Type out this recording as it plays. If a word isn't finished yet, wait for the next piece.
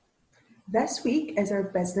This week is our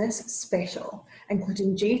business special,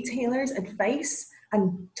 including Jay Taylor's advice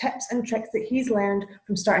and tips and tricks that he's learned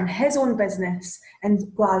from starting his own business in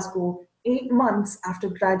Glasgow 8 months after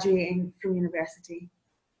graduating from university.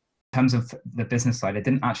 In terms of the business side, I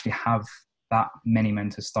didn't actually have that many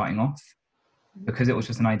mentors starting off because it was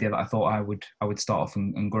just an idea that I thought I would start off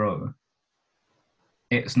and grow.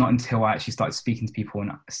 It's not until I actually started speaking to people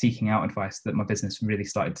and seeking out advice that my business really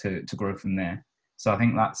started to grow from there. So I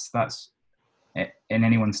think that's in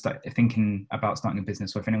anyone thinking about starting a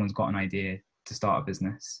business, or if anyone's got an idea to start a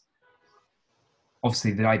business,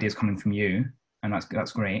 obviously the idea is coming from you, and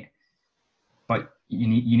that's great. But you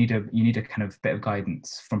need a kind of bit of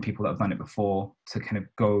guidance from people that have done it before to kind of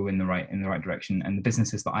go in the right direction. And the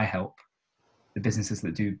businesses that I help, the businesses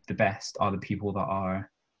that do the best, are the people that are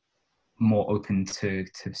more open to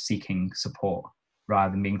seeking support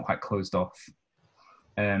rather than being quite closed off.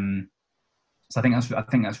 So I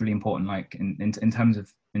think that's really important. Like in terms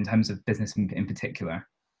of business in particular,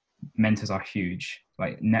 mentors are huge.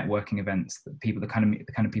 Like networking events, the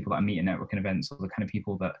kind of people that I meet at networking events, or the kind of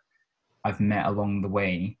people that I've met along the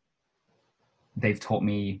way, they've taught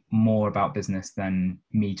me more about business than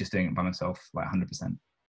me just doing it by myself, like 100%.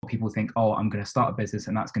 People think, oh, I'm going to start a business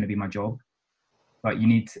and that's going to be my job. But you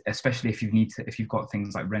need to, especially if you've got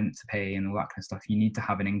things like rent to pay and all that kind of stuff, you need to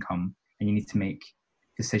have an income, and you need to make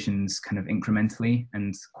decisions kind of incrementally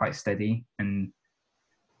and quite steady. And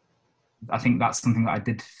I think that's something that I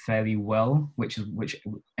did fairly well, which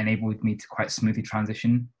enabled me to quite smoothly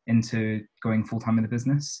transition into going full-time in the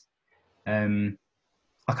business.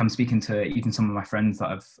 Like I'm speaking to even some of my friends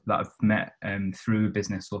that I've met through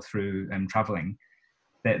business or through traveling.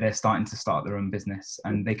 They're starting to start their own business,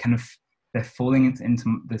 and they're falling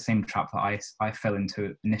into the same trap that I fell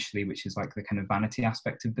into initially, which is like the kind of vanity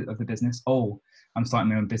aspect of the business. Oh, I'm starting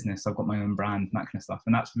my own business, I've got my own brand and that kind of stuff.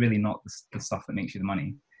 And that's really not the stuff that makes you the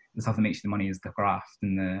money. The stuff that makes you the money is the graft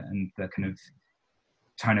and the kind of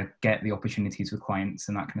trying to get the opportunities with clients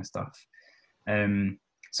and that kind of stuff.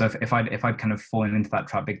 So if I'd kind of fallen into that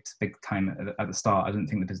trap big time at the start, I don't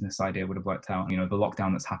think the business idea would have worked out. You know, the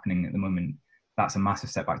lockdown that's happening at the moment, that's a massive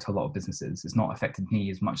setback to a lot of businesses. It's not affected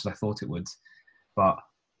me as much as I thought it would, but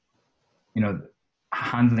you know,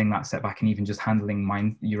 handling that setback and even just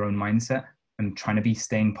handling your own mindset and trying to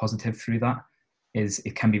staying positive through that,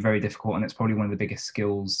 it can be very difficult. And it's probably one of the biggest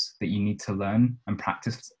skills that you need to learn and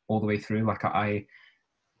practice all the way through. Like I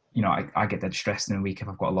get dead stressed in a week if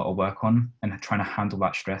I've got a lot of work on, and trying to handle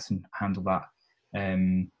that stress and handle that,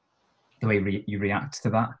 the way you react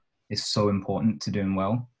to that is so important to doing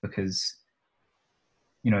well, because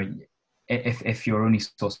you know, if your only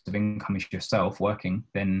source of income is yourself working,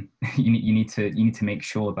 then you need to make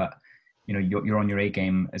sure that, you know, you're on your A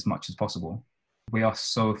game as much as possible. We are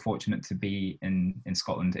so fortunate to be in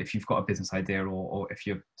Scotland. If you've got a business idea, or if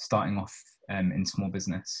you're starting off in small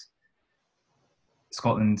business,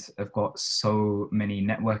 Scotland have got so many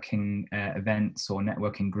networking events or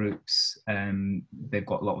networking groups. They've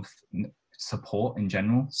got a lot of support in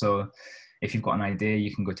general. So if you've got an idea,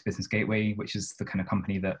 you can go to Business Gateway, which is the kind of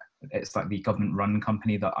company that, it's like the government-run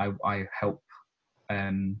company that I help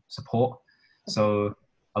support. So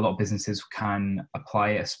a lot of businesses can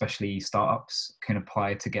apply, especially startups, can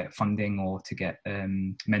apply to get funding or to get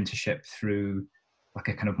mentorship through like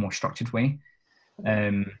a kind of more structured way.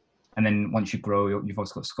 And then once you grow, you've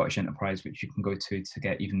also got Scottish Enterprise, which you can go to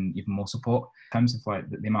get even more support. In terms of like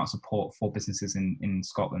the amount of support for businesses in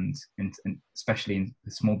Scotland, and especially in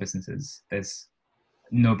the small businesses, there's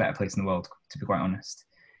no better place in the world, to be quite honest.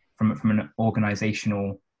 From an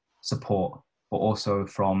organisational support, but also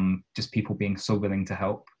from just people being so willing to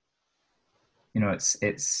help. You know,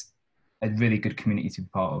 it's a really good community to be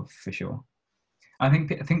part of, for sure. I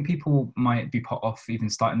think people might be put off even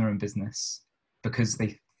starting their own business because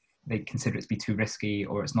they consider it to be too risky,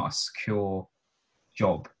 or it's not a secure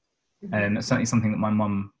job. And it's certainly something that my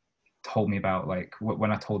mum told me about. Like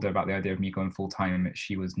when I told her about the idea of me going full time,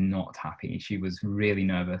 she was not happy. She was really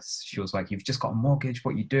nervous. She was like, "You've just got a mortgage.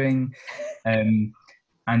 What are you doing?" And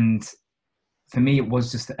for me, it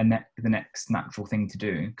was just the next natural thing to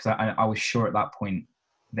do, because I was sure at that point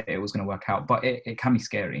that it was going to work out. But it can be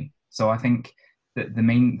scary. So I think that the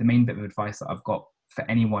main bit of advice that I've got for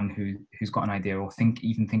anyone who's got an idea, or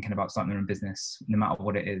even thinking about starting their own business, no matter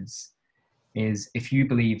what it is if you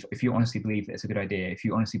honestly believe that it's a good idea, if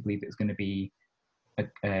you honestly believe that it's going to be,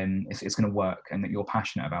 it's going to work, and that you're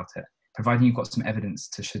passionate about it, providing you've got some evidence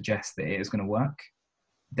to suggest that it is going to work,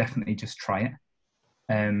 definitely just try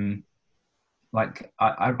it. Like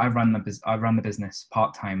I ran the business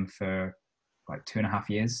part-time for like 2.5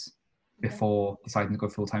 years before deciding to go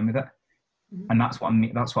full-time with it. Mhm. And that's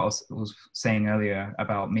that's what I was saying earlier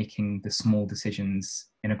about making the small decisions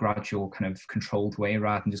in a gradual kind of controlled way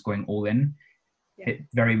rather than just going all in. Yeah. It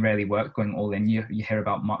very rarely works going all in. You hear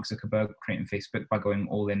about Mark Zuckerberg creating Facebook by going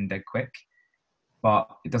all in dead quick, but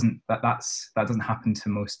it doesn't. That doesn't happen to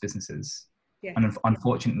most businesses, Yeah. and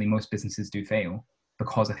unfortunately, most businesses do fail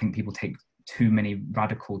because I think people take too many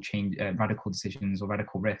radical decisions or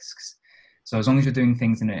radical risks. So as long as you're doing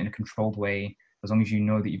things in a controlled way, as long as you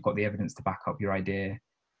know that you've got the evidence to back up your idea,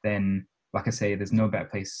 then, like I say, there's no better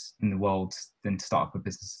place in the world than to start up a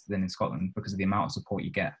business than in Scotland because of the amount of support you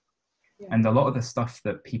get. Yeah. And a lot of the stuff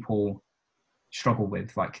that people struggle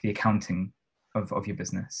with, like the accounting of your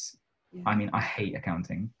business. Yeah. I mean, I hate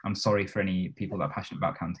accounting. I'm sorry for any people that are passionate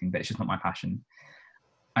about accounting, but it's just not my passion.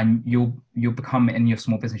 And you'll become, in your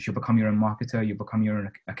small business, you'll become your own marketer, you'll become your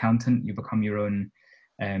own accountant, you'll become your own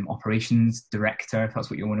operations director, if that's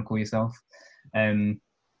what you want to call yourself. And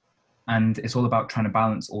it's all about trying to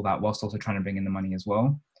balance all that whilst also trying to bring in the money as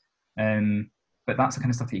well. But that's the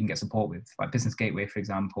kind of stuff that you can get support with, like Business Gateway, for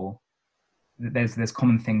example. There's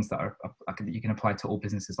common things that are that you can apply to all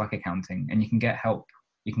businesses, like accounting, and you can get help.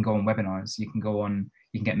 You can go on webinars. You can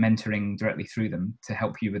get mentoring directly through them to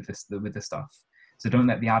help you with this stuff. So don't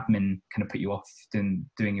let the admin kind of put you off doing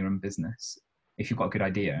your own business. If you've got a good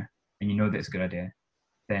idea and you know that it's a good idea,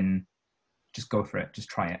 then just go for it. Just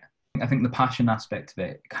try it. I think the passion aspect of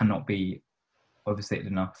it cannot be overstated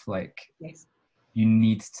enough. Like, Yes. you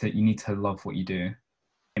need to love what you do.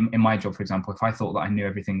 In my job, for example, if I thought that I knew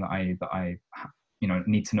everything that I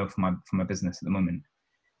need to know for my business at the moment,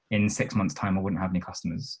 in 6 months' time, I wouldn't have any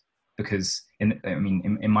customers, because in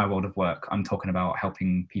my world of work, I'm talking about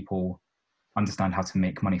helping people understand how to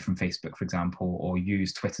make money from Facebook, for example, or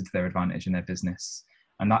use Twitter to their advantage in their business.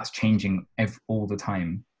 And that's changing all the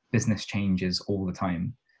time. Business changes all the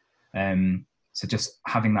time. So just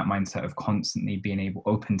having that mindset of constantly being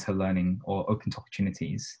open to learning or open to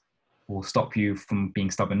opportunities will stop you from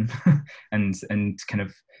being stubborn and kind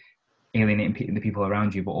of alienating the people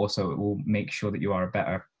around you, but also it will make sure that you are a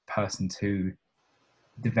better person to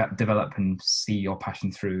develop and see your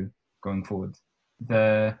passion through going forward.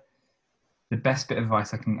 The best bit of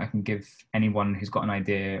advice I can give anyone who's got an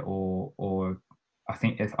idea or I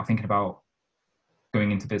think if are thinking about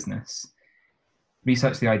going into business,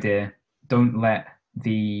 research the idea. Don't let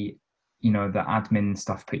the admin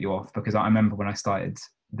stuff put you off, because I remember when I started,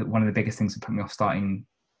 that one of the biggest things that put me off starting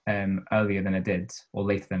earlier than I did, or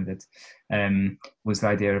later than I did, was the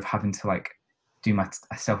idea of having to like do my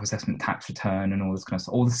self-assessment tax return and all this kind of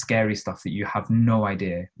stuff, all the scary stuff that you have no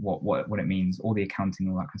idea what it means, all the accounting,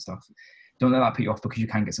 all that kind of stuff. Don't let that put you off, because you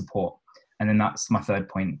can get support. And then that's my third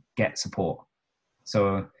point: get support.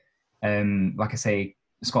 So, like I say,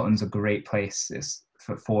 Scotland's a great place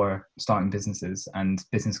for starting businesses, and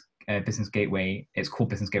Business Gateway. It's called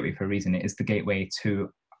Business Gateway for a reason. It is the gateway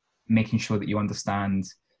to making sure that you understand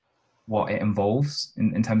what it involves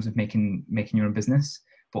in terms of making your own business,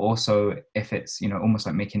 but also if it's almost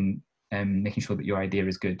like making sure that your idea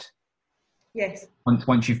is good. Yes.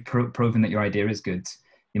 Once you've proven that your idea is good,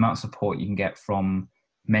 the amount of support you can get from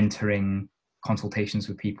mentoring, consultations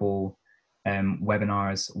with people,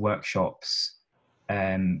 webinars, workshops,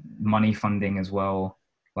 money funding as well.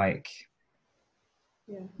 Like,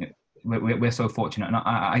 yeah, we're so fortunate, and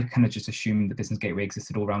I kind of just assumed the Business Gateway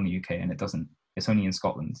existed all around the UK, and it doesn't. It's only in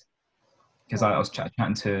Scotland. Because I was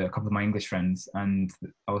chatting to a couple of my English friends, and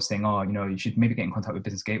I was saying, oh, you should maybe get in contact with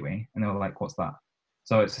Business Gateway, and they were like, what's that?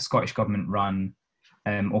 So it's a Scottish government run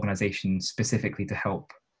organisation specifically to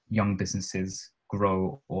help young businesses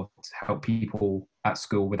grow, or to help people at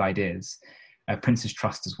school with ideas. Prince's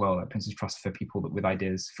Trust as well. Prince's Trust for people with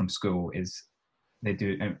ideas from school they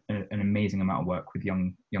do an amazing amount of work with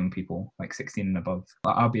young people, like 16 and above.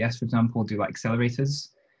 RBS, for example, do like accelerators.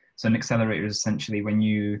 So an accelerator is essentially when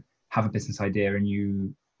you have a business idea and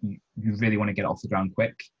you really want to get it off the ground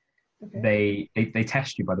quick. Okay. They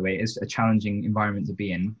test you, by the way. It's a challenging environment to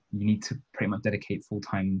be in. You need to pretty much dedicate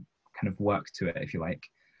full-time kind of work to it, if you like.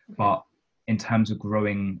 Okay. But in terms of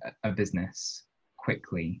growing a business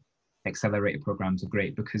quickly, accelerator programs are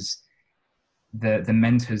great, because the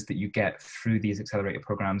mentors that you get through these accelerator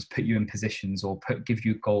programs put you in positions or give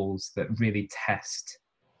you goals that really test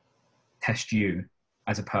you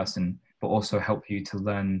as a person, but also help you to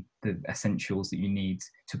learn the essentials that you need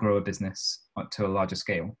to grow a business to a larger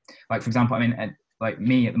scale. Like, for example, like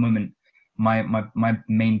me at the moment, my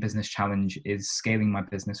main business challenge is scaling my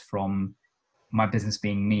business from my business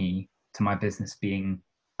being me to my business being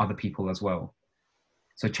other people as well.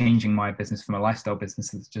 So changing my business from a lifestyle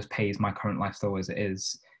business that just pays my current lifestyle as it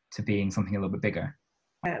is to being something a little bit bigger.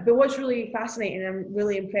 But what's really fascinating, I'm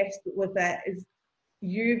really impressed with it, is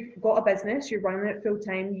you've got a business, you're running it full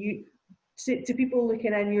time. To people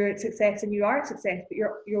looking in your success, and you are a success, but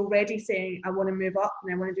you're already saying, I want to move up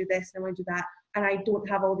and I want to do this and I want to do that, and I don't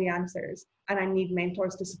have all the answers and I need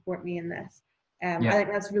mentors to support me in this. I think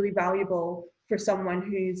that's really valuable for someone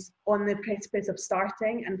who's on the precipice of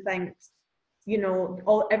starting and thinks, you know,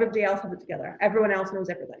 everybody else has it together, everyone else knows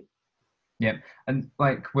everything. Yeah, and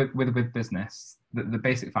like with business, the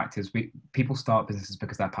basic fact is people start businesses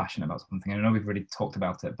because they're passionate about something. And I know we've already talked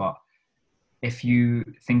about it, but if you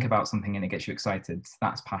think about something and it gets you excited,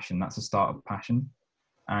 that's passion. That's the start of passion.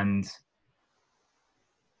 And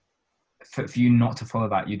for you not to follow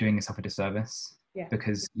that, you're doing yourself a disservice,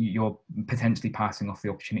 because you're potentially passing off the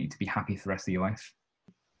opportunity to be happy for the rest of your life.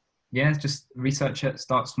 Yeah, just research it,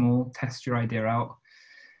 start small, test your idea out,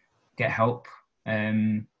 get help.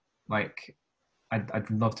 Like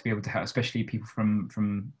I'd love to be able to help, especially people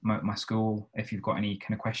from my school. If you've got any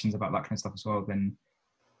kind of questions about that kind of stuff as well, then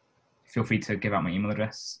feel free to give out my email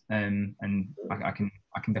address, and I can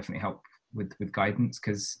definitely help with guidance,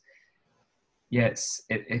 because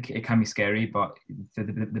it can be scary, but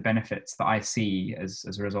the benefits that I see as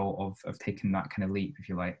a result of taking that kind of leap, if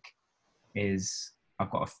you like, is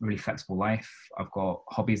I've got a really flexible life. I've got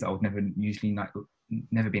hobbies that I would never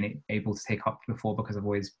been able to take up before, because I've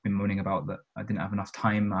always been moaning about that I didn't have enough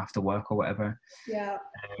time after work or whatever.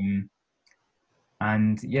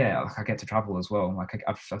 And like I get to travel as well. Like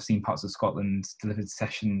I've seen parts of Scotland, delivered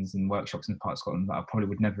sessions and workshops in parts of Scotland that I probably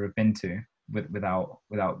would never have been to without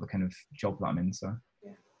the kind of job that I'm in. So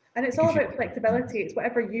and it's all about flexibility. It's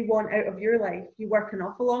whatever you want out of your life. You work an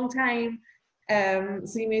awful long time,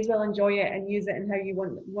 so you may as well enjoy it and use it in how you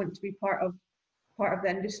want to be part of the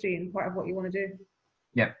industry and part of what you want to do.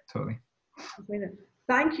 Yeah, totally.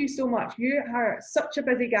 Thank you so much. You are such a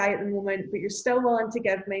busy guy at the moment, but you're still willing to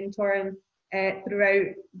give mentoring throughout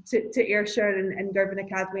to Ayrshire and Girvan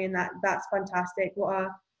Academy, and that's fantastic. What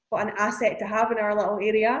an asset to have in our little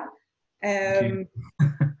area.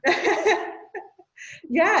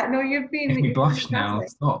 Yeah, no, you've been. Make me blush now.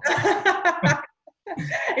 Stop.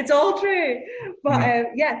 It's all true, but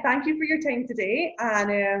thank you for your time today,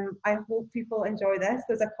 and I hope people enjoy this.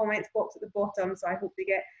 There's a comments box at the bottom, so I hope they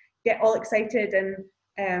get all excited and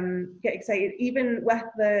get excited. Even with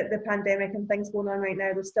the pandemic and things going on right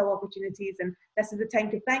now, there's still opportunities, and this is the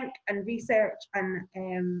time to think and research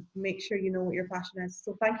and make sure you know what your passion is.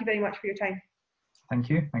 So thank you very much for your time. Thank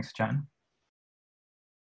you. Thanks for chatting.